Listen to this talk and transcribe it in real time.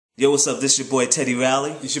Yo, what's up? This your boy Teddy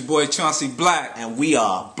Rowley. It's your boy Chauncey Black. And we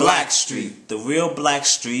are BLACKstreet, the real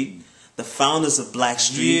BLACKstreet, the founders of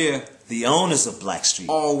BLACKstreet, Yeah. the owners of BLACKstreet.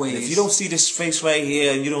 Always. And if you don't see this face right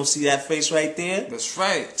here and you don't see that face right there, That's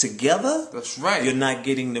right. together, That's right. you're not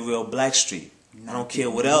getting the real BLACKstreet. I don't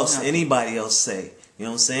care what else anybody else say. You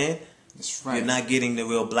know what I'm saying? That's right. You're not getting the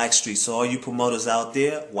real BLACKstreet. So all you promoters out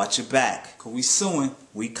there, watch your back. Cause we suing.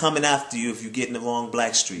 We coming after you if you're getting the wrong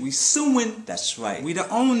BLACKstreet. We suing. That's right. We the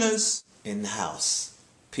owners. In the house.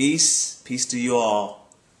 Peace. Peace to you all.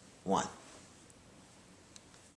 One.